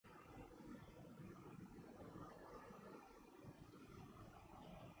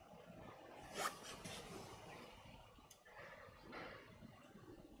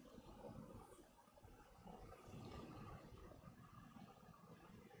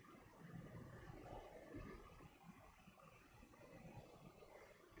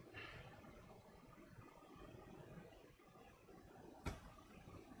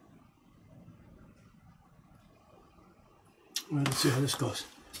Well, let's see how this goes.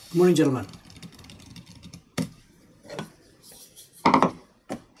 Good morning, gentlemen.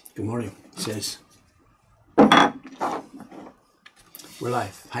 Good morning, it says. We're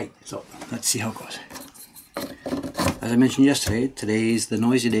live. Hi. So, let's see how it goes. As I mentioned yesterday, today is the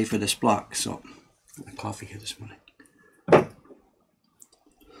noisy day for this block, so my coffee here this morning.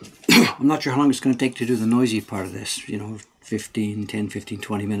 I'm not sure how long it's going to take to do the noisy part of this, 10, 15,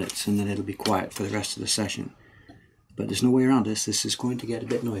 20 minutes, and then it'll be quiet for the rest of the session. But there's no way around this. This is going to get a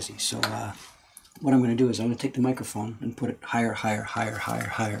bit noisy. So what I'm going to do is I'm going to take the microphone and put it higher, higher, higher, higher,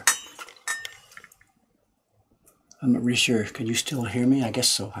 higher. I'm not really sure. Can you still hear me? I guess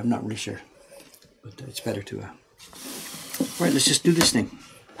so. I'm not really sure. But it's better to... Alright, let's just do this thing.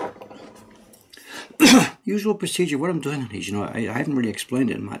 Usual procedure, what I'm doing on these, I haven't really explained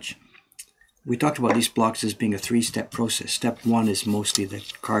it much. We talked about these blocks as being a three-step process. Step 1 is mostly the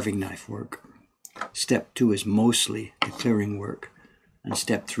carving knife work. Step 2 is mostly the clearing work. And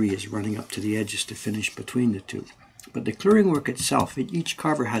step 3 is running up to the edges to finish between the two. But the clearing work itself, each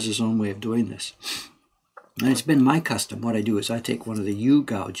carver has his own way of doing this. And it's been my custom. What I do is I take one of the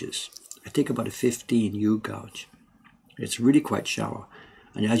U-gouges. I take about a 15 U-gouge. It's really quite shallow.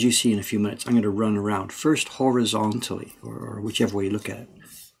 And as you see in a few minutes, I'm going to run around, first horizontally, or whichever way you look at it,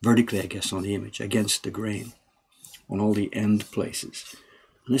 vertically, I guess, on the image, against the grain, on all the end places.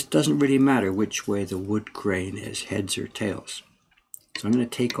 And this doesn't really matter which way the wood grain is, heads or tails. So I'm going to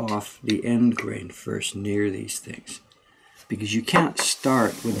take off the end grain first near these things, because you can't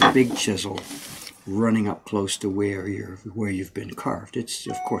start with a big chisel running up close to where you've been carved. It's,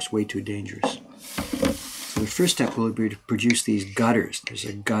 of course, way too dangerous. So the first step will be to produce these gutters. There's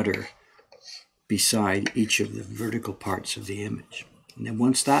a gutter beside each of the vertical parts of the image. And then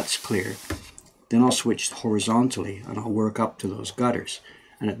once that's clear, then I'll switch horizontally and I'll work up to those gutters.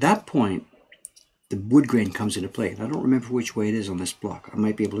 And at that point, the wood grain comes into play. And I don't remember which way it is on this block. I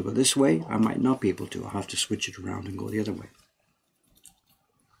might be able to go this way. I might not be able to. I'll have to switch it around and go the other way.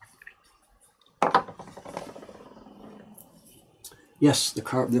 Yes,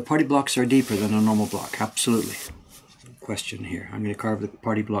 the party blocks are deeper than a normal block. Absolutely. Question here. I'm going to carve the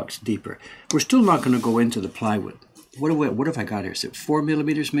party blocks deeper. We're still not going to go into the plywood. What have I got here? Is it 4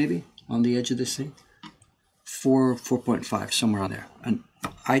 millimeters maybe on the edge of this thing? 4.5, somewhere on there. And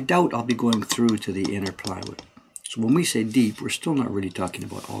I doubt I'll be going through to the inner plywood. So when we say deep, we're still not really talking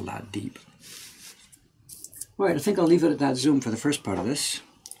about all that deep. All right, I think I'll leave it at that zoom for the first part of this.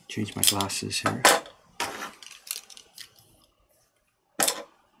 Change my glasses here.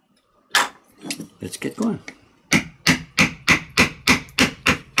 Let's get going.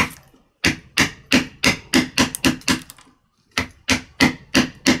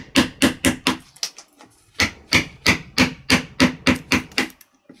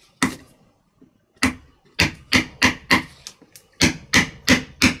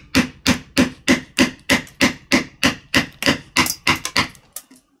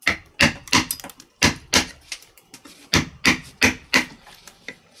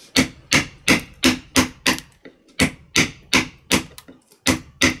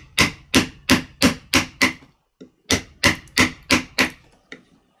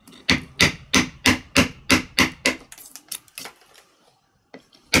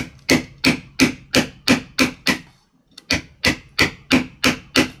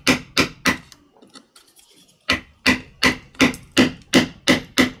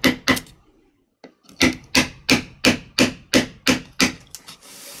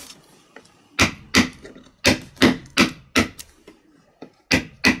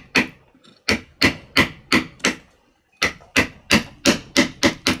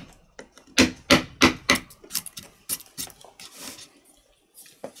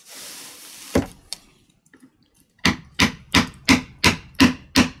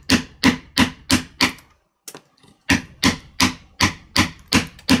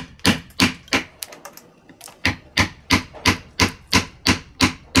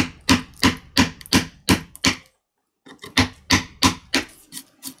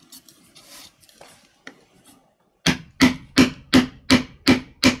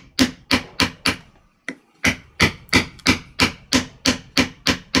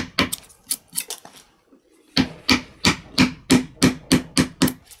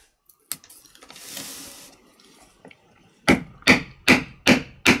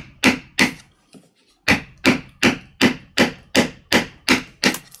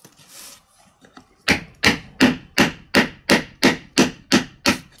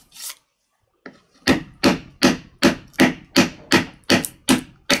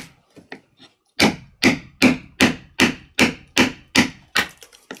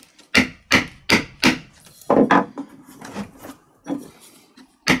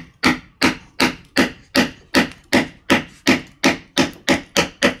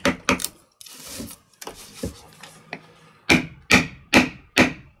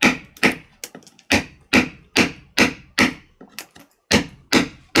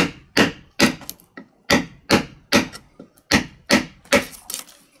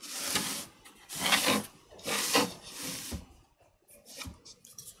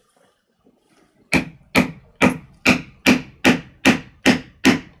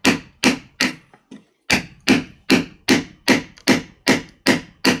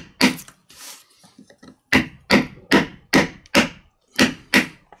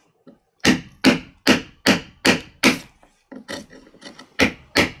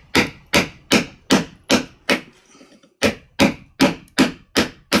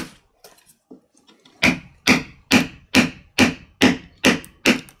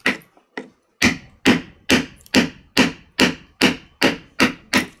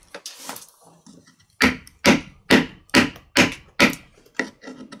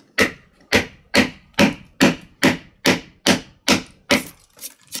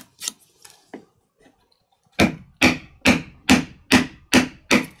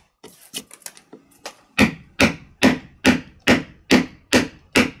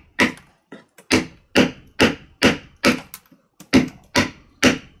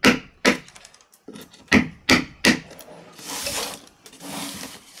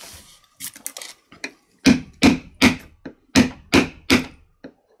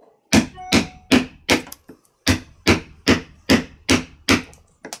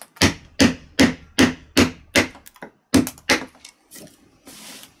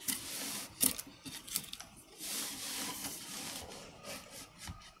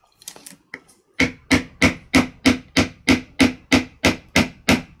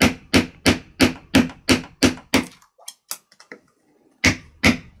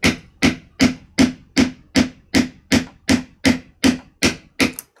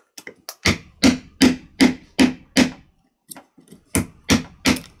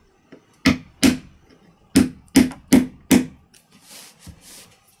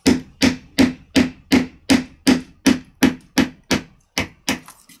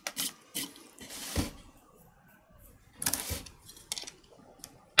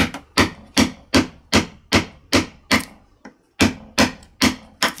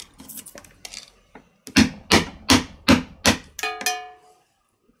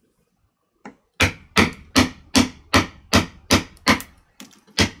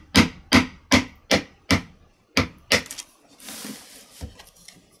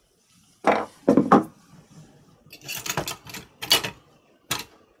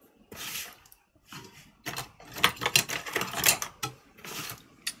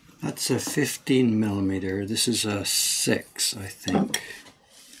 That's a 15 millimeter. This is a 6, I think.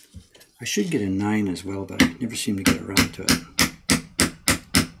 I should get a 9 as well, but I never seem to get around to it.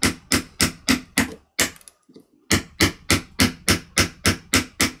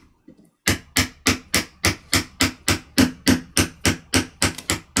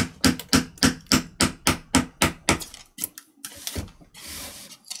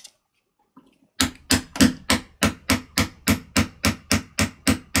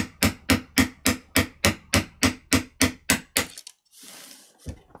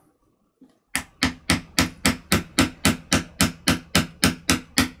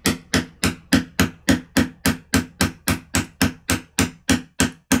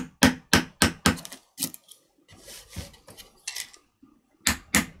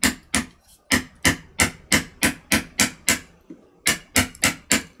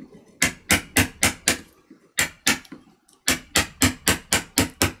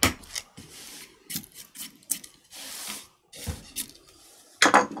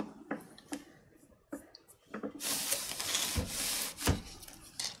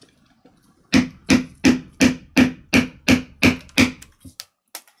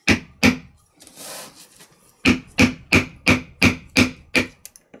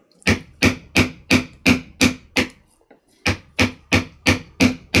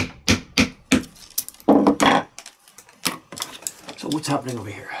 So what's happening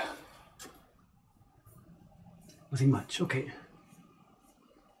over here? Nothing much, okay.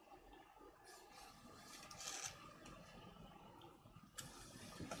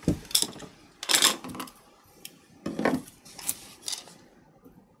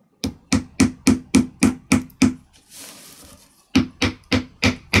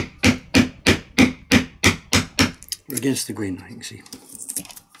 We're against the grain now, you can see.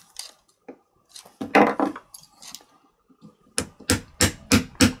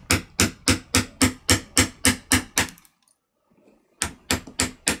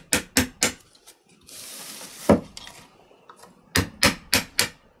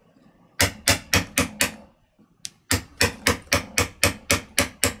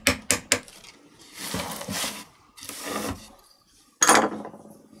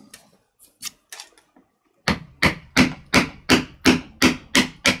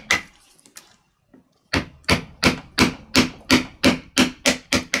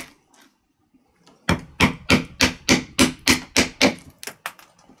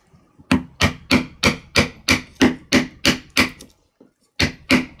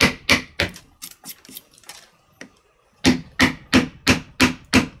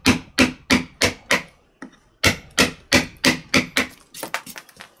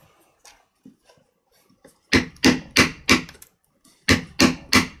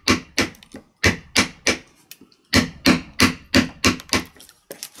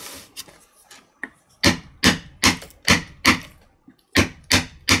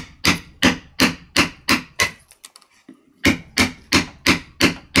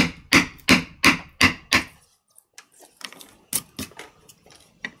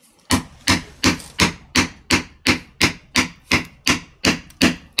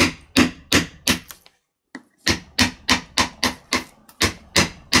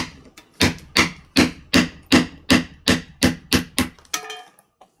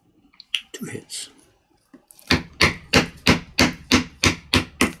 Hits.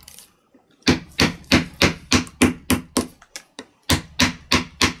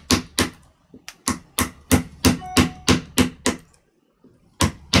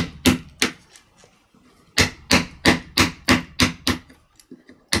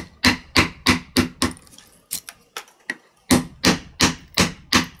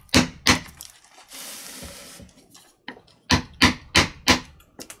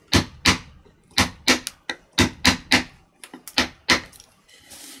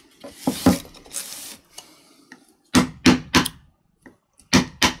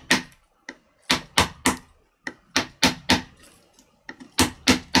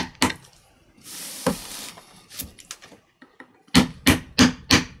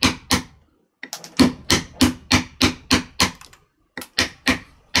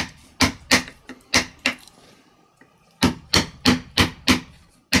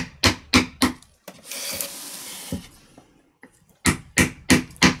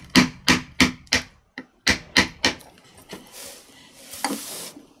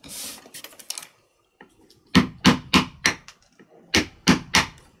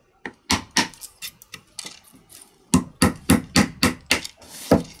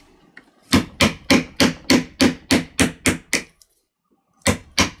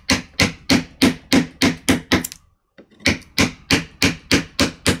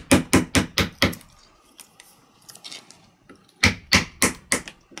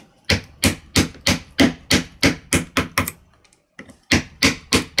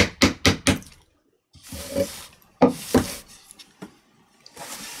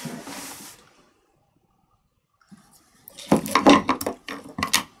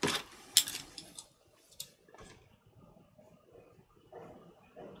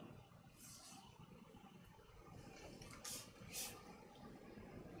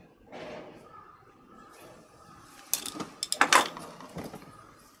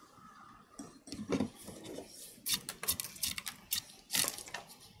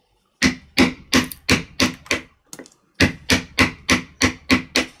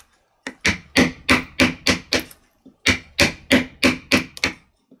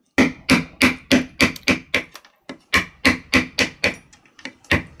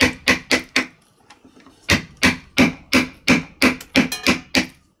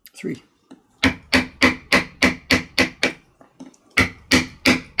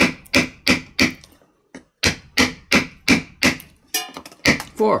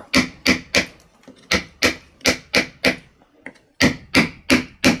 before.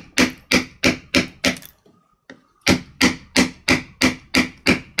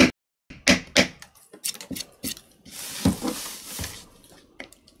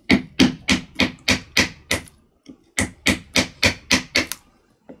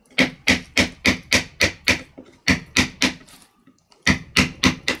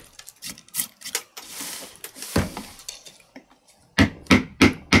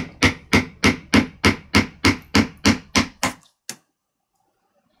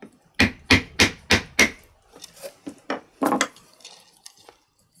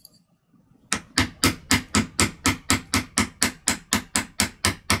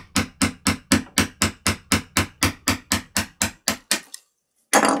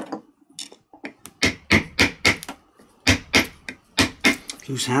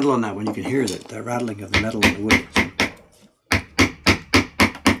 Loose handle on that one, you can hear the rattling of the metal in the wood.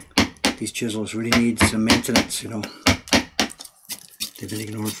 These chisels really need some maintenance, you know. They've been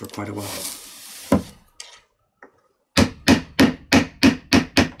ignored for quite a while.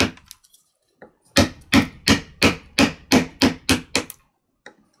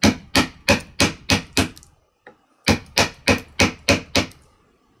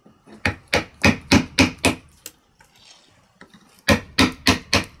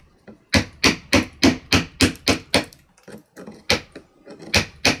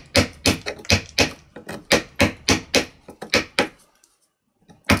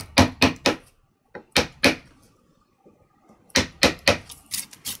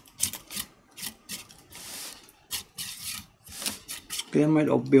 Okay, I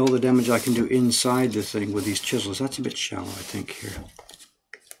might be all the damage I can do inside the thing with these chisels. That's a bit shallow, I think, here.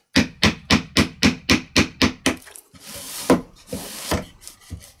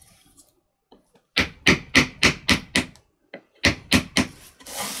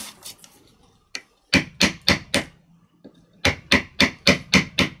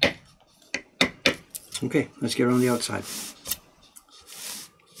 Okay, let's get around the outside.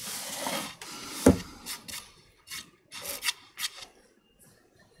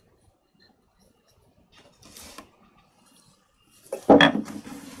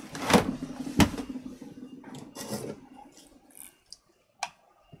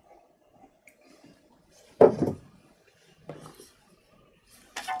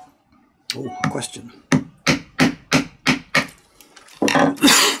 Oh, a question.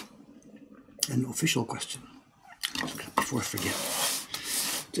 An official question. Before I forget.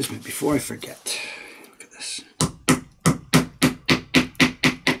 Just a minute, before I forget. Look at this.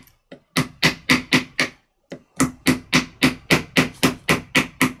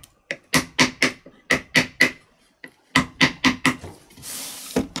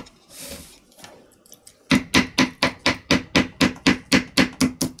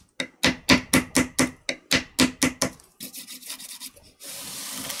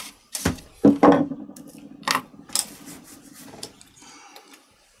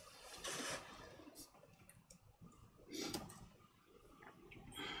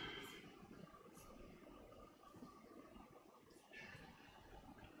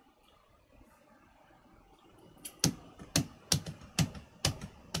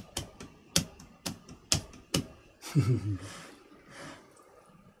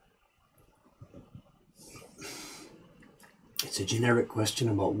 It's a generic question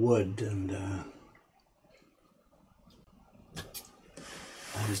about wood, and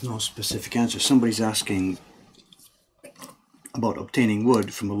there's no specific answer. Somebody's asking about obtaining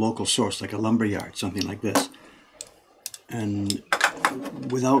wood from a local source, like a lumber yard, something like this. And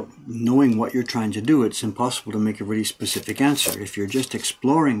without knowing what you're trying to do, it's impossible to make a really specific answer. If you're just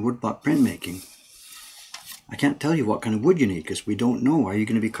exploring woodblock printmaking, I can't tell you what kind of wood you need, because we don't know. Are you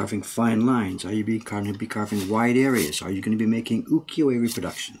going to be carving fine lines? Are you going to be carving wide areas? Are you going to be making ukiyo-e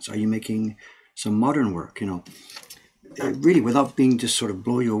reproductions? Are you making some modern work? You know, really, without being just sort of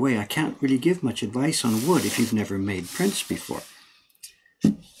blow you away, I can't really give much advice on wood if you've never made prints before.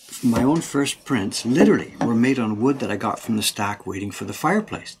 My own first prints literally were made on wood that I got from the stack waiting for the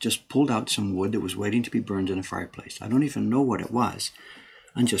fireplace. Just pulled out some wood that was waiting to be burned in a fireplace. I don't even know what it was.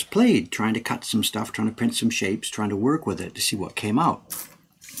 And just played, trying to cut some stuff, trying to print some shapes, trying to work with it to see what came out.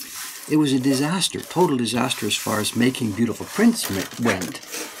 It was a disaster, total disaster as far as making beautiful prints went.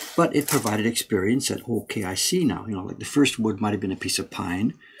 But it provided experience that, okay, I see now. You know, like the first wood might have been a piece of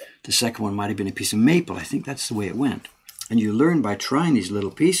pine. The second one might have been a piece of maple. I think that's the way it went. And you learn by trying these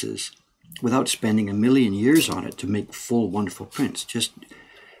little pieces without spending a million years on it to make full, wonderful prints. Just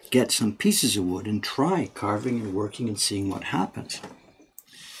get some pieces of wood and try carving and working and seeing what happens.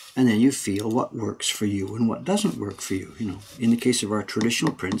 And then you feel what works for you and what doesn't work for you. You know, in the case of our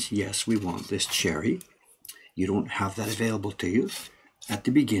traditional prints, yes, we want this cherry. You don't have that available to you at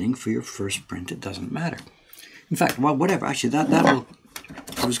the beginning for your first print. It doesn't matter. In fact, well, whatever. Actually, that'll.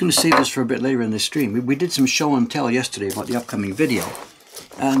 I was going to save this for a bit later in the stream. We did some show and tell yesterday about the upcoming video,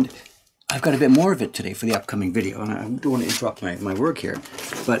 and I've got a bit more of it today for the upcoming video. And I don't want to interrupt my work here,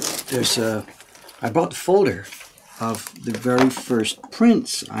 but there's I brought the folder of the very first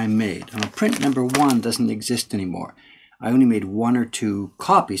prints I made. Now, print number 1 doesn't exist anymore. I only made 1 or 2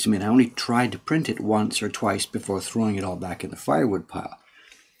 copies. I mean, I only tried to print it once or twice before throwing it all back in the firewood pile.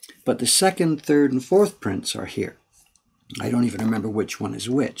 But the 2nd, 3rd, and 4th prints are here. I don't even remember which one is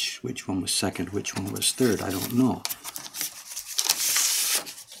which. Which one was 2nd, which one was 3rd, I don't know.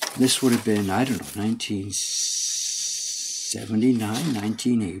 This would have been, I don't know, 1979,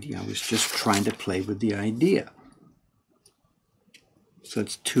 1980. I was just trying to play with the idea. So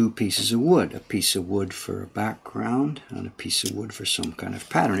it's 2 pieces of wood. A piece of wood for a background and a piece of wood for some kind of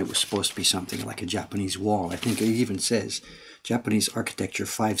pattern. It was supposed to be something like a Japanese wall. I think it even says Japanese architecture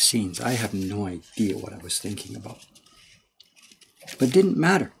 5 scenes. I have no idea what I was thinking about. But it didn't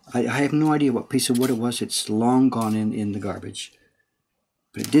matter. I have no idea what piece of wood it was. It's long gone in the garbage.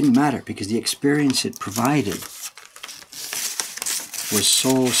 But it didn't matter because the experience it provided was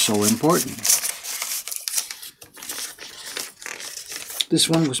so important. This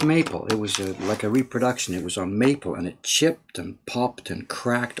one was maple. It was like a reproduction. It was on maple, and it chipped and popped and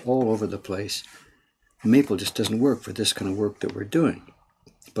cracked all over the place. Maple just doesn't work for this kind of work that we're doing.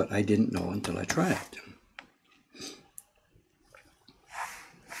 But I didn't know until I tried it.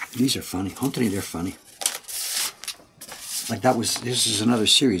 These are funny. Hunting, they're funny. Like this is another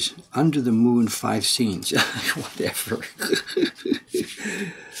series. Under the Moon 5 scenes. Whatever.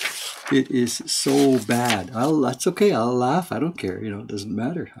 It is so bad. That's okay. I'll laugh. I don't care. You know, it doesn't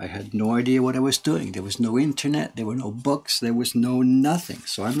matter. I had no idea what I was doing. There was no internet. There were no books. There was no nothing.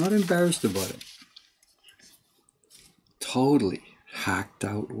 So I'm not embarrassed about it. Totally hacked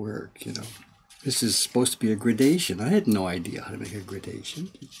out work, you know. This is supposed to be a gradation. I had no idea how to make a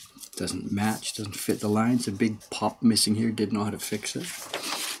gradation. It doesn't match, doesn't fit the lines. A big pop missing here, didn't know how to fix it.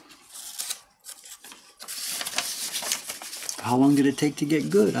 How long did it take to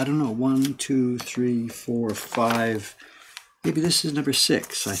get good? I don't know. 1, 2, 3, 4, 5. Maybe this is number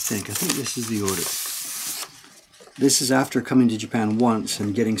 6, I think. I think this is the order. This is after coming to Japan once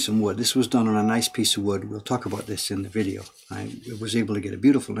and getting some wood. This was done on a nice piece of wood. We'll talk about this in the video. I was able to get a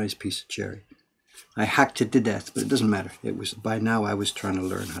beautiful, nice piece of cherry. I hacked it to death, but it doesn't matter. It was by now I was trying to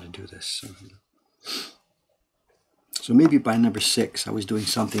learn how to do this. So maybe by number 6, I was doing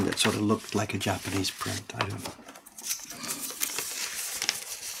something that sort of looked like a Japanese print. I don't know.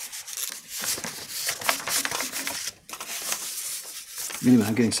 Anyway,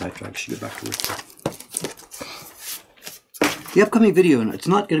 I'm getting sidetracked. I should get back to work. The upcoming video, it's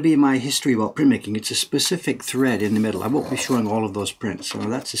not going to be my history about printmaking. It's a specific thread in the middle. I won't be showing all of those prints. So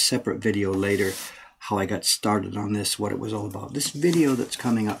that's a separate video later, how I got started on this, what it was all about. This video that's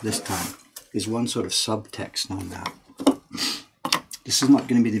coming up this time is one sort of subtext on that. This is not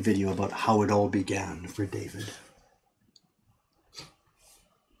going to be the video about how it all began for David.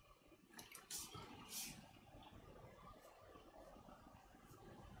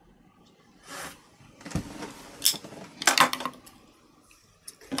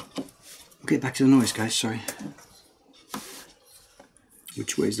 Okay, back to the noise, guys. Sorry.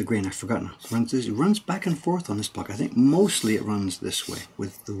 Which way is the grain? I've forgotten. It runs back and forth on this block. I think mostly it runs this way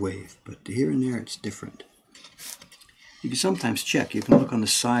with the wave, but here and there it's different. You can sometimes check. You can look on the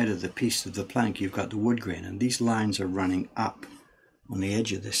side of the piece of the plank. You've got the wood grain, and these lines are running up on the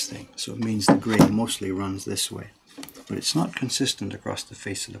edge of this thing. So it means the grain mostly runs this way, but it's not consistent across the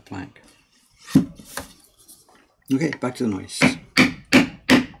face of the plank. Okay, back to the noise.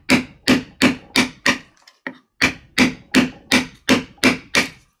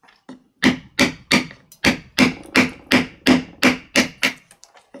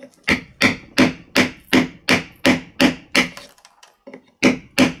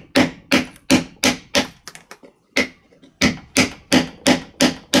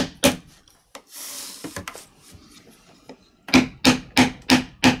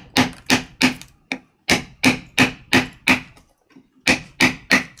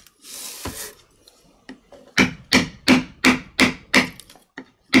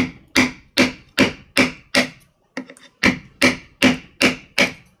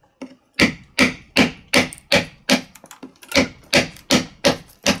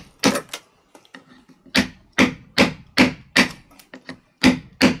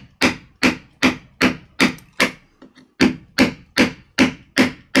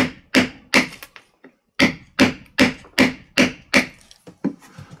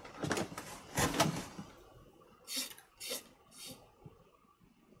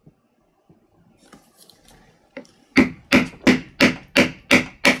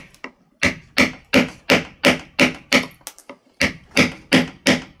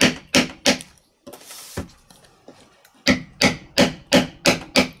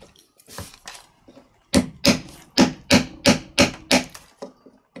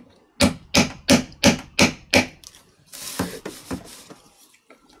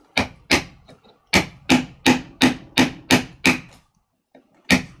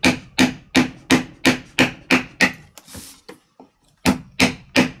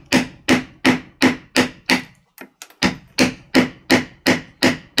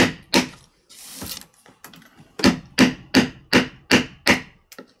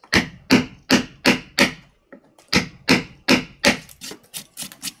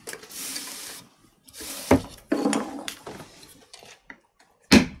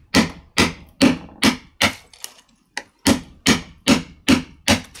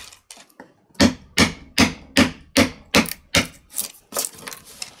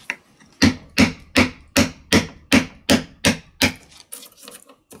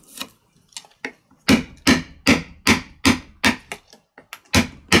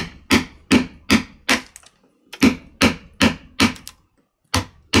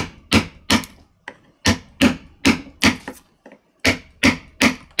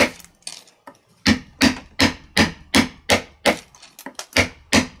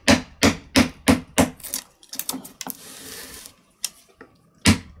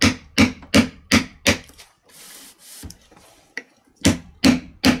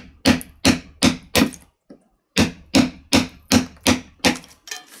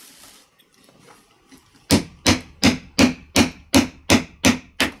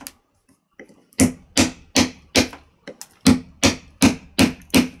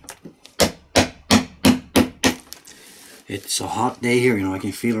 It's a hot day here, you know, I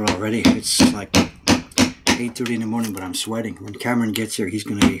can feel it already. It's like 8:30 in the morning, but I'm sweating. When Cameron gets here, he's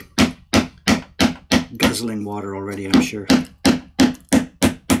going to be guzzling water already, I'm sure.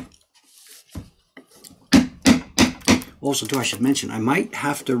 Also, too, I should mention, I might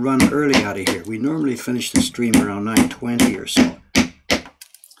have to run early out of here. We normally finish the stream around 9:20 or so.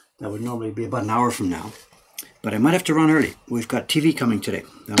 That would normally be about an hour from now. But I might have to run early. We've got TV coming today.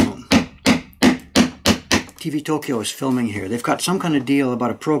 TV Tokyo is filming here. They've got some kind of deal about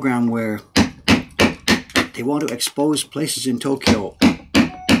a program where they want to expose places in Tokyo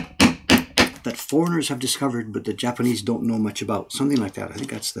that foreigners have discovered but the Japanese don't know much about. Something like that. I think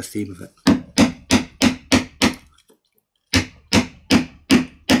that's the theme of it.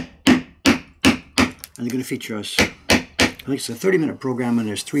 And they're going to feature us. I think it's a 30-minute program and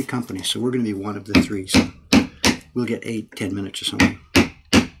there's 3 companies, so we're going to be one of the 3. So we'll get 8-10 minutes or something.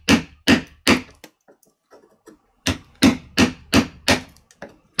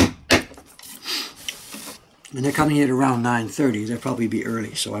 And they're coming in at around 9:30. They'll probably be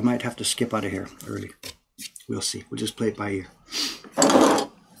early, so I might have to skip out of here early. We'll see. We'll just play it by ear.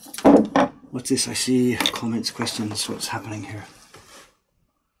 What's this? I see comments, questions. What's happening here?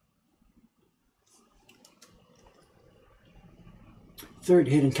 Third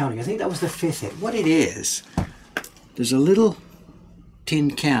hit and counting. I think that was the 5th hit. What it is, there's a little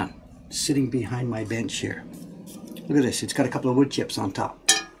tin can sitting behind my bench here. Look at this. It's got a couple of wood chips on top.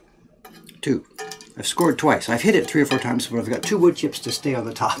 2. I've scored twice. I've hit it 3 or 4 times, but I've got 2 wood chips to stay on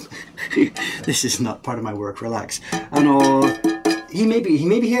the top. This is not part of my work. Relax. I know he may be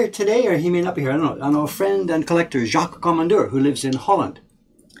here today, or he may not be here. I don't know. I know a friend and collector, Jacques Commandeur, who lives in Holland,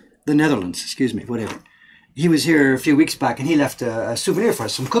 the Netherlands. Excuse me, whatever. He was here a few weeks back, and he left a souvenir for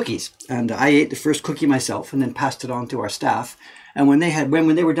us, some cookies. And I ate the first cookie myself, and then passed it on to our staff. And when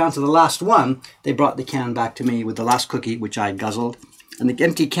they were down to the last one, they brought the can back to me with the last cookie, which I guzzled. And the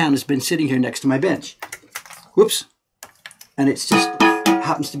empty can has been sitting here next to my bench. Whoops. And it's just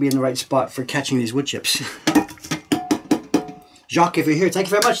happens to be in the right spot for catching these wood chips. Jacques, if you're here, thank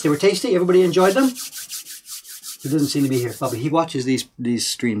you very much. They were tasty. Everybody enjoyed them. He doesn't seem to be here. But he watches these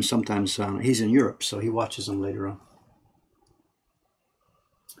streams sometimes. He's in Europe, so he watches them later on.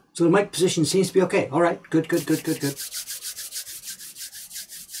 So the mic position seems to be okay. All right. Good, good, good, good, good.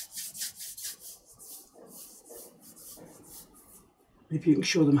 Maybe you can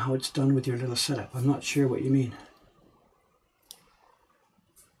show them how it's done with your little setup. I'm not sure what you mean.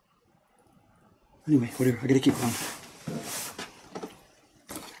 Anyway, whatever. I gotta keep going.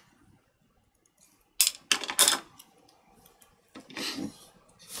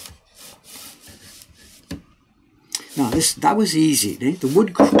 Now that was easy. The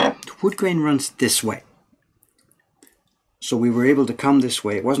wood grain runs this way. So we were able to come this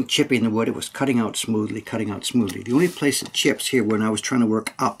way. It wasn't chipping the wood, it was cutting out smoothly, cutting out smoothly. The only place it chips here when I was trying to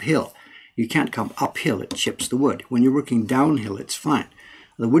work uphill. You can't come uphill, it chips the wood. When you're working downhill, it's fine.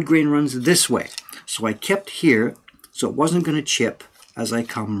 The wood grain runs this way. So I kept here, so it wasn't going to chip as I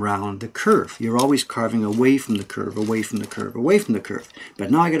come round the curve. You're always carving away from the curve, away from the curve, away from the curve.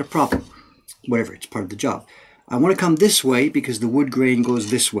 But now I got a problem. Whatever, it's part of the job. I want to come this way because the wood grain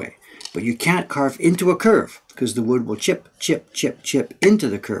goes this way. But you can't carve into a curve because the wood will chip, chip, chip, chip into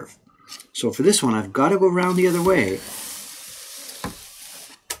the curve. So for this one, I've got to go around the other way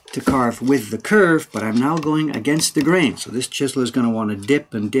to carve with the curve, but I'm now going against the grain. So this chisel is going to want to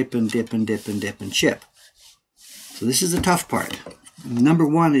dip and dip and dip and dip and dip and chip. So this is the tough part. Number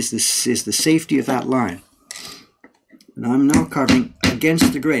 1 is the safety of that line. And I'm now carving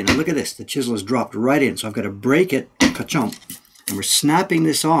against the grain. Now look at this. The chisel is dropped right in. So I've got to break it, ka-chomp, and we're snapping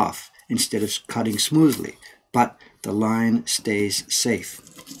this off instead of cutting smoothly. But the line stays safe.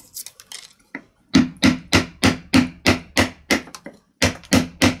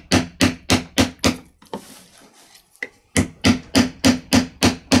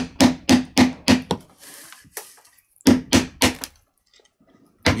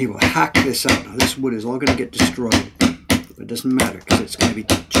 He will hack this out. Now this wood is all going to get destroyed, but it doesn't matter because it's going to be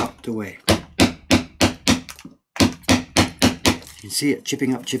chopped away. You can see it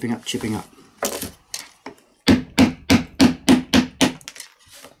chipping up, chipping up, chipping up.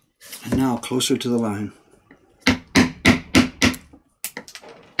 And now closer to the line.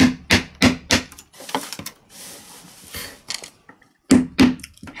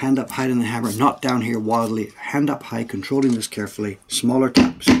 Hand up high in the hammer, not down here wildly. Hand up high, controlling this carefully. Smaller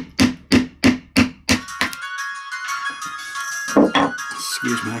taps.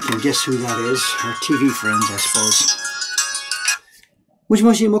 Excuse me, I can guess who that is. Our TV friends, I suppose.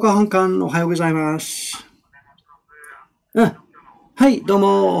 Moshi Moka Honkan, Ohayou gozaimasu. はい、どう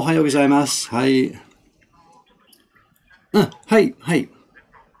も、おはようございます。はい。うん、はい、はい。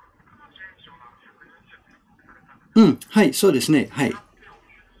うん、はい、そうですね。はい。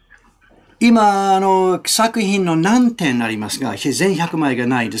今、作品の何点ありますが、全100枚が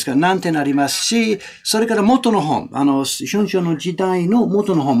ないですから、何点ありますし、それから元の本、春秋の時代の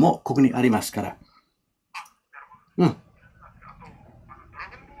元の本もここにありますから。うん。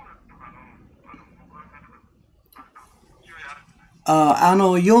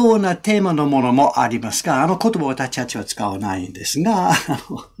ようなテーマのものもありますが、あの言葉を私たちは使わないんですが、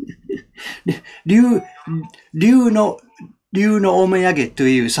竜、竜の、竜のお土産と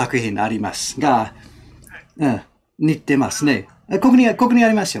いう作品ありますが、うん、似てますね。ここにあ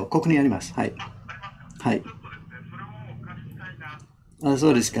りますよ。ここにあります。はい。はい。あ、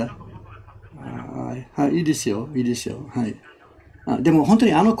そうですか。はい、はい、いいですよ。いいですよ。はい。でも本当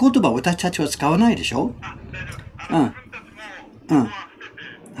にあの言葉を私たちは使わないでしょ？うん。うん。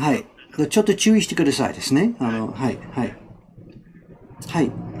はい。ちょっと注意してくださいですね。はい。はい。はい。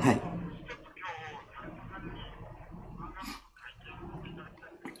はい。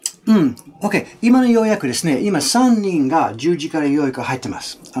うん。OK。今の要約ですね。今3人が10時から要約入ってま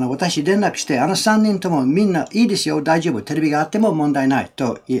す。私連絡して、3人ともみんないいですよ。大丈夫。テレビがあっても問題ない。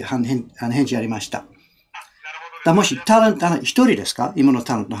と、返事ありました。もし、タレント、1人ですか？今の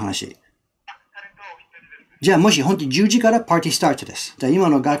タレントの話。じゃあ、もし本当に10時からパーティースタートです。今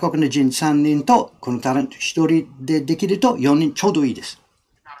の外国の人3人と、このタレント1人でできると4人ちょうどいいです。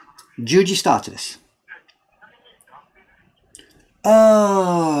10時スタートです。ち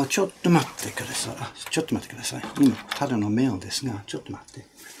ょっと待ってください。ちょっと待ってください。今、ただのメールですが、ちょっと待っ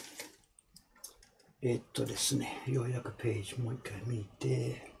て。ですね、ようやくページもう一回見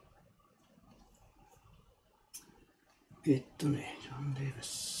て、ジョン・デイビ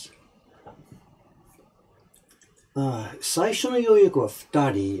ス。最初の要約は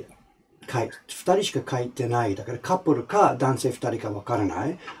2人しか書いてない。だからカップルか男性2人かわからな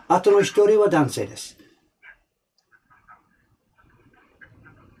い。あとの1人は男性です。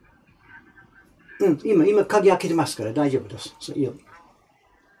うん、今鍵開けてますから大丈夫です。いいよ。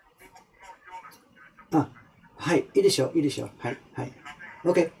はい、いいでしょう、いいでしょう。はい、はい。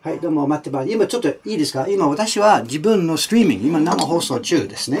OK、はい、どうも待ってます。今ちょっといいですか？今私は自分のストリーミング、今生放送中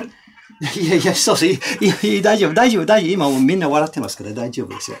ですね。いやいや、そうそう、大丈夫、大丈夫、大丈夫。今もうみんな笑ってますから大丈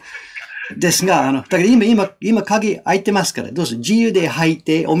夫ですよ。ですが、だから今鍵開いてますから、どうぞ自由で入っ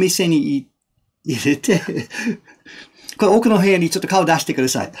てお店に入れて、これ奥の部屋にちょっと顔出してくだ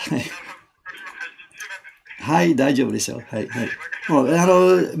さい。はい、大丈夫ですよ。はい、はい。も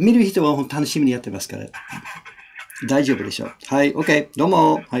う、見る人は楽しみにやってますから。大丈夫でしょう。はい、OK。どう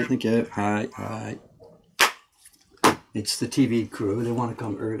も。はい、Thank you. はい、はい。It's the TV crew. They want to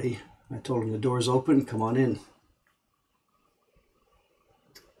come early. I told them the door's open. Come on in.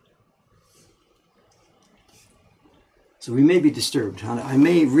 So we may be disturbed. I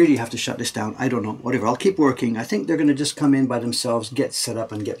may really have to shut this down. I don't know. Whatever. I'll keep working. I think they're going to just come in by themselves, get set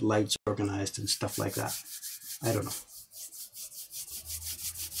up, and get lights organized and stuff like that. I don't know.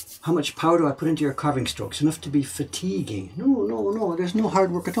 How much power do I put into your carving strokes? Enough to be fatiguing. No, no, no. There's no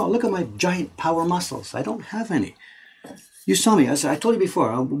hard work at all. Look at my giant power muscles. I don't have any. You saw me. As I told you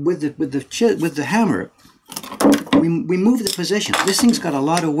before, with the hammer, we move the position. This thing's got a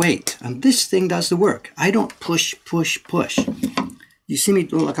lot of weight, and this thing does the work. I don't push, push, push. You see me?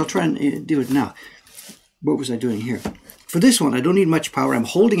 Like I'll try and do it now. What was I doing here? For this one, I don't need much power. I'm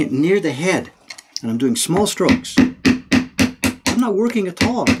holding it near the head, and I'm doing small strokes. I'm not working at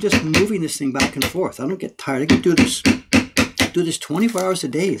all. I'm just moving this thing back and forth. I don't get tired. I can do this 24 hours a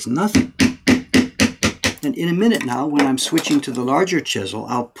day. It's nothing. And in a minute now, when I'm switching to the larger chisel,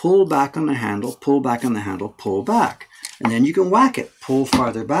 I'll pull back on the handle, pull back on the handle, pull back. And then you can whack it, pull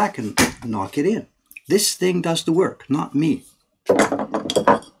farther back and knock it in. This thing does the work, not me.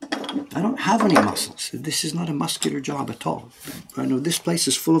 I don't have any muscles. This is not a muscular job at all. I know this place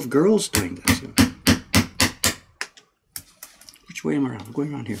is full of girls doing this. Which way am I around? I'm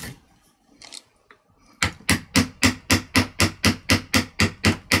going around here.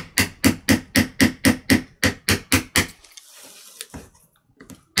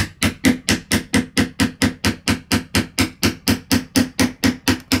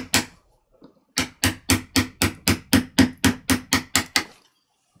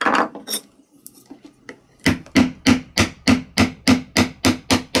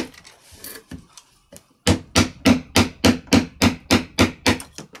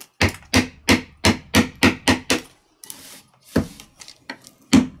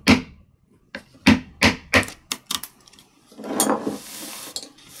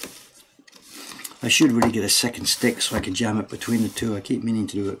 I should really get a second stick so I can jam it between the two. I keep meaning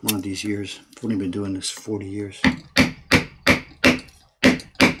to do it one of these years. I've only been doing this 40 years.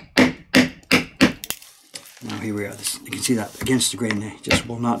 very rare. This, you can see that against the grain, it just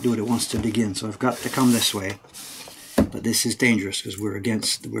will not do it. It wants to dig in. So I've got to come this way. But this is dangerous because we're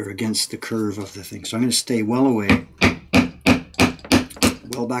against the curve of the thing. So I'm going to stay well away,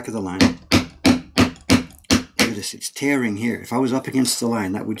 well back of the line. Look at this, it's tearing here. If I was up against the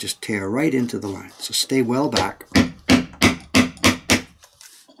line, that would just tear right into the line. So stay well back.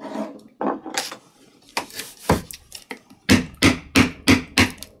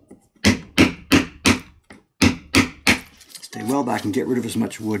 Stay well back and get rid of as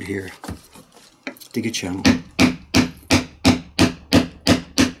much wood here. Dig a channel.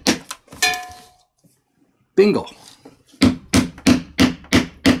 Bingo!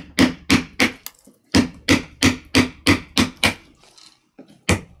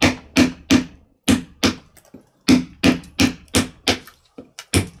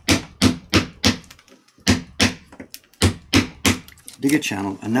 Dig a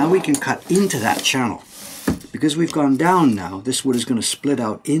channel, and now we can cut into that channel. Because we've gone down now, this wood is going to split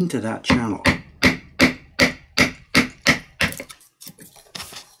out into that channel.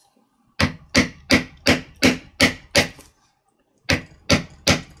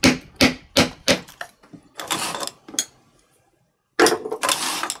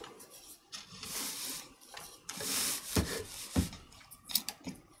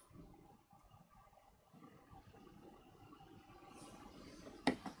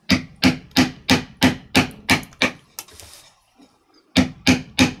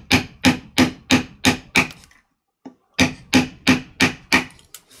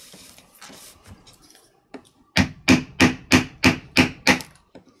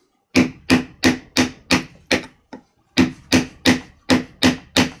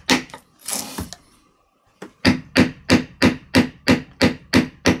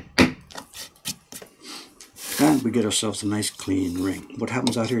 And we get ourselves a nice clean ring. What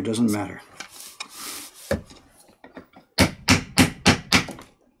happens out here doesn't matter.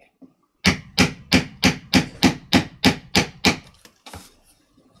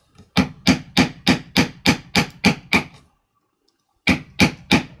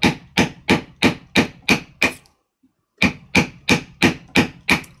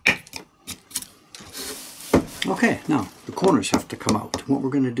 Okay, now the corners have to come out. What we're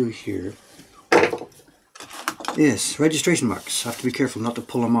going to do here is registration marks. Have to be careful not to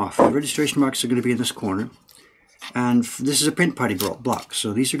pull them off. The registration marks are going to be in this corner, and this is a print party block,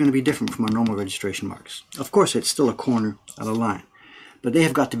 so these are going to be different from our normal registration marks. Of course, it's still a corner and a line, but they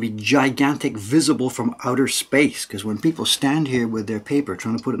have got to be gigantic, visible from outer space, because when people stand here with their paper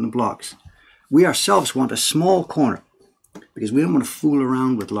trying to put it in the blocks, we ourselves want a small corner, because we don't want to fool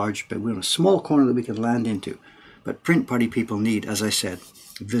around with large, but we want a small corner that we can land into. But print party people need, as I said,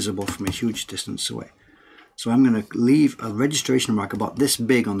 visible from a huge distance away. So I'm going to leave a registration mark about this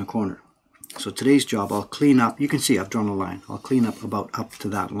big on the corner. So today's job, I'll clean up. You can see I've drawn a line. I'll clean up about up to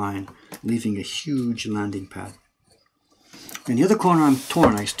that line, leaving a huge landing pad. In the other corner, I'm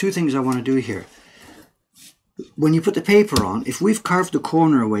torn. There's two things I want to do here. When you put the paper on, if we've carved the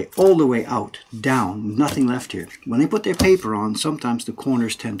corner away all the way out, down, nothing left here. When they put their paper on, sometimes the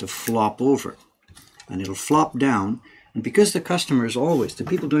corners tend to flop over. And it'll flop down. And because the customers always, the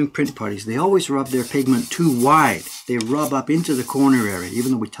people doing print parties, they always rub their pigment too wide. They rub up into the corner area,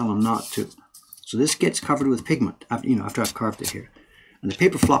 even though we tell them not to. So this gets covered with pigment, after I've carved it here. And the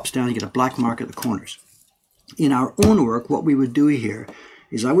paper flops down, you get a black mark at the corners. In our own work, what we would do here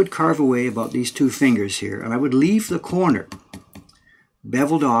is I would carve away about these 2 fingers here, and I would leave the corner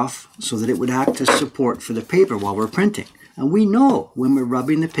beveled off so that it would act as support for the paper while we're printing. And we know when we're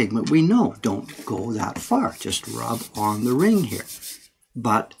rubbing the pigment, we know don't go that far. Just rub on the ring here.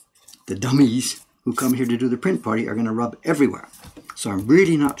 But the dummies who come here to do the print party are going to rub everywhere. So I'm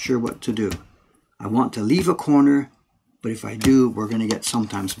really not sure what to do. I want to leave a corner, but if I do, we're going to get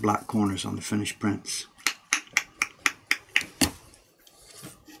sometimes black corners on the finished prints.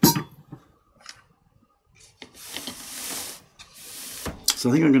 So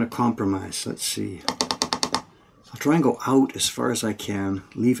I think I'm going to compromise. Let's see. I'll try and go out as far as I can,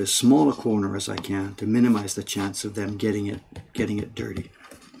 leave as small a corner as I can to minimize the chance of them getting it dirty.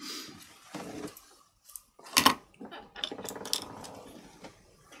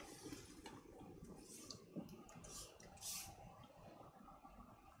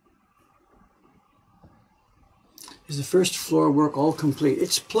 Is the first floor work all complete?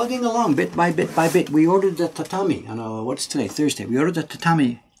 It's plugging along bit by bit by bit. We ordered the tatami on what's today? Thursday. We ordered the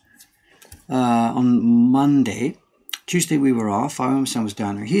tatami on Monday. Tuesday we were off. Our son was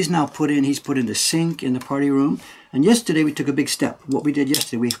down there. He's put in the sink in the party room. And yesterday we took a big step. What we did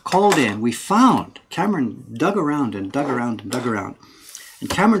yesterday, we called in, we found, Cameron dug around and dug around and dug around. And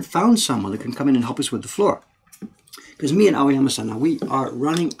Cameron found someone that can come in and help us with the floor. because me and Aoyama-san, now we are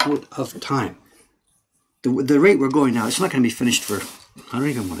running out of time. The rate we're going now, it's not going to be finished for, I don't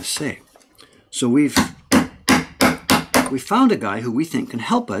even want to say. So we found a guy who we think can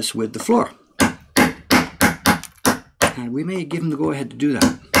help us with the floor. And we may give him the go-ahead to do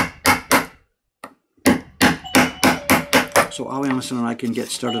that. So Aoyama-san and I can get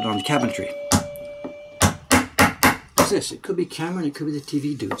started on the cabinetry. What's this? It could be Cameron, it could be the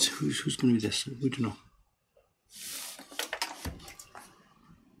TV dudes. Who's going to be this? We don't know.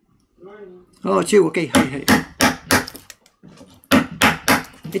 Oh, it's you. Okay, hi.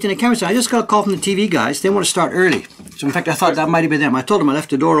 It's in the camera. I just got a call from the TV guys. They want to start early. So in fact, I thought that might have been them. I told them I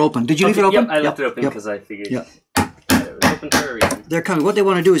left the door open. Did you leave it open? Yep, I left it open because I figured it was open for a reason. They're coming. What they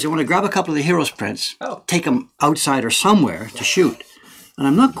want to do is they want to grab a couple of the Heroes prints, take them outside or somewhere to shoot. And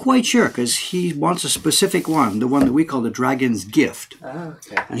I'm not quite sure because he wants a specific one, the one that we call the Dragon's Gift. Oh,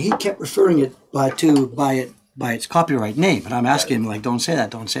 okay. And he kept referring it by its copyright name. And I'm asking him, like, don't say that,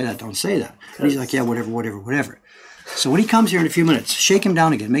 don't say that, don't say that. And he's like, yeah, whatever. So when he comes here in a few minutes, shake him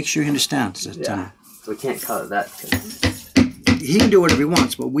down again. Make sure he understands that. So we can't call it that. He can do whatever he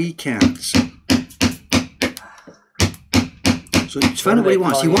wants, but we can't. So find out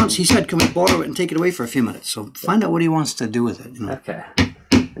what he wants. He said, can we borrow it and take it away for a few minutes? So find out what he wants to do with it. You know? Okay.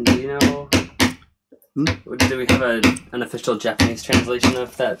 And do you know... Do we have an official Japanese translation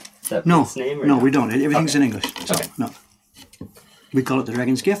of that name? Or no, we don't. Everything's in English. So, okay. No. We call it the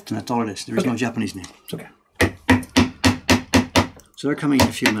Dragon's Gift, and that's all it is. There is no Japanese name. Okay. So they're coming in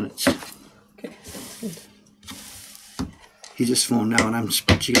a few minutes. Okay. He just phoned now, and I'm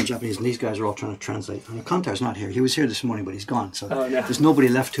speaking in Japanese, and these guys are all trying to translate. And Kantar's not here. He was here this morning, but he's gone. So there's nobody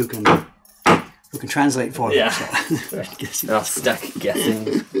left who can translate for him. Yeah. So They're all stuck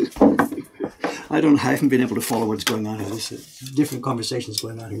guessing. I haven't been able to follow what's going on here. There's different conversations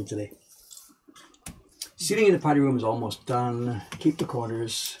going on here today. Seating in the party room is almost done. Keep the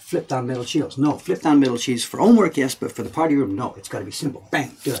corners. Flip down metal shields. No, flip down metal shields for own work, yes, but for the party room, no. It's got to be simple.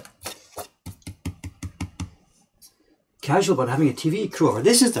 Bang, do it. Casual about having a TV crew over.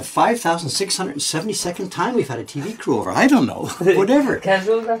 This is the 5,672nd time we've had a TV crew over. I don't know. Whatever.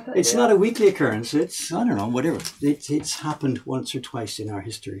 Casual about that? It's not a weekly occurrence. It's, I don't know, whatever. It's happened once or twice in our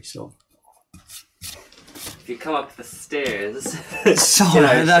history, so... If you come up the stairs, so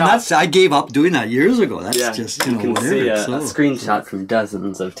I gave up doing that years ago. That's just you can whatever. see a screenshot from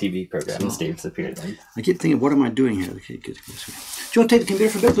dozens of TV programs Dave's appeared in. I keep thinking, what am I doing here? Okay, good. Do you want to take the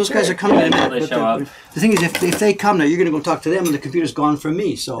computer for a bit? Those guys are coming in a minute. The thing is, if they come now, you're going to go talk to them, and the computer's gone from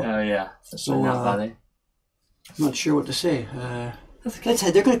me. So so not bother. I'm not sure what to say.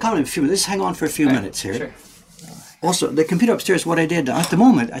 They're going to come in a few minutes. Let's hang on for a few minutes here. Sure. Also, the computer upstairs. What I did at the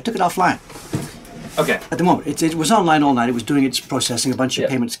moment, I took it offline. Okay. At the moment, it was online all night. It was doing its processing. A bunch of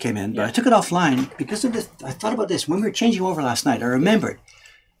payments came in, but I took it offline because of this. I thought about this when we were changing over last night. I remembered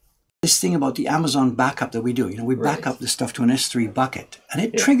this thing about the Amazon backup that we do. You know, we back up the stuff to an S3 bucket, and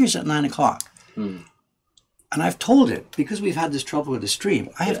it triggers at 9 o'clock. And I've told it because we've had this trouble with the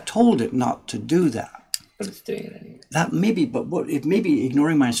stream. I have told it not to do that. But it's doing it anyway. That maybe, but it may be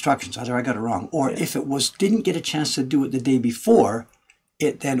ignoring my instructions. Either I got it wrong, or if it didn't get a chance to do it the day before.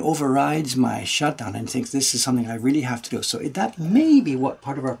 It then overrides my shutdown and thinks this is something I really have to do. So that may be what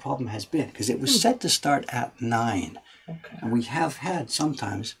part of our problem has been, because it was set to start at 9. Okay. And we have had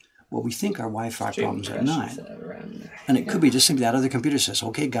sometimes what we think are Wi-Fi problems at 9. And it could be just simply that other computer says,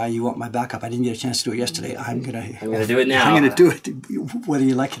 okay, guy, you want my backup. I didn't get a chance to do it yesterday. I'm going to do it now. I'm going to do it whether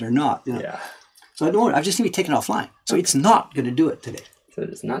you like it or not. You know? Yeah. So I don't want, I've just simply taken it offline. So it's not going to do it today. So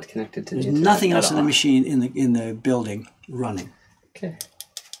it is not connected to the internet. There's nothing else in the machine in the building running. Okay.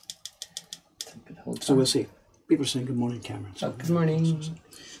 So we'll see. People are saying good morning, Cameron. So, good morning.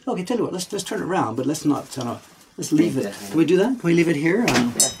 Okay, tell you what. Let's turn it around, but let's not. Let's leave it. Can we do that? Can we leave it here?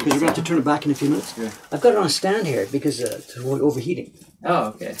 Because we're going to have to turn it back in a few minutes. Yeah. I've got it on a stand here because to avoid overheating. Oh,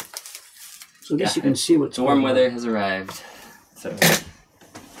 okay. So at least you can see what's the warm weather has arrived. So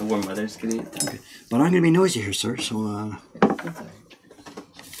the warm weather's going to get. Okay, but I'm going to be noisy here, sir. So.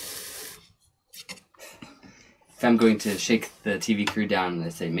 If I'm going to shake the TV crew down and I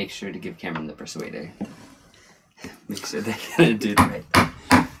say, make sure to give Cameron the persuader. Make sure they're going to do the right thing.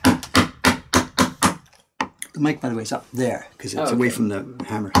 The mic, by the way, is up there because it's away from the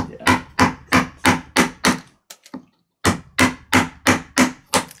hammer. Yeah.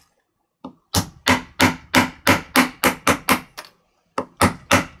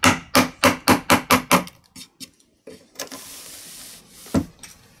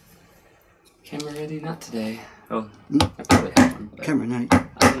 Camera ready? Not today. Oh, I probably have one. Camera night. I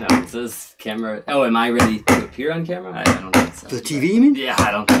don't know. It says camera. Oh, am I ready to appear on camera? I don't think so. The TV, you mean? Yeah,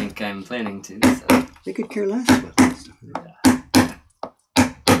 I don't think I'm planning to. So. They could care less about this. stuff.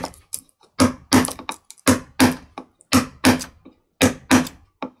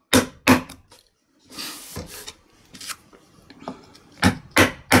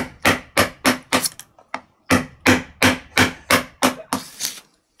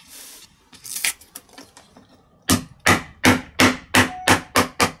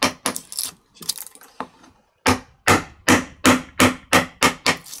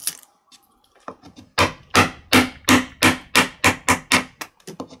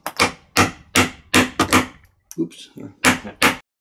 Oops.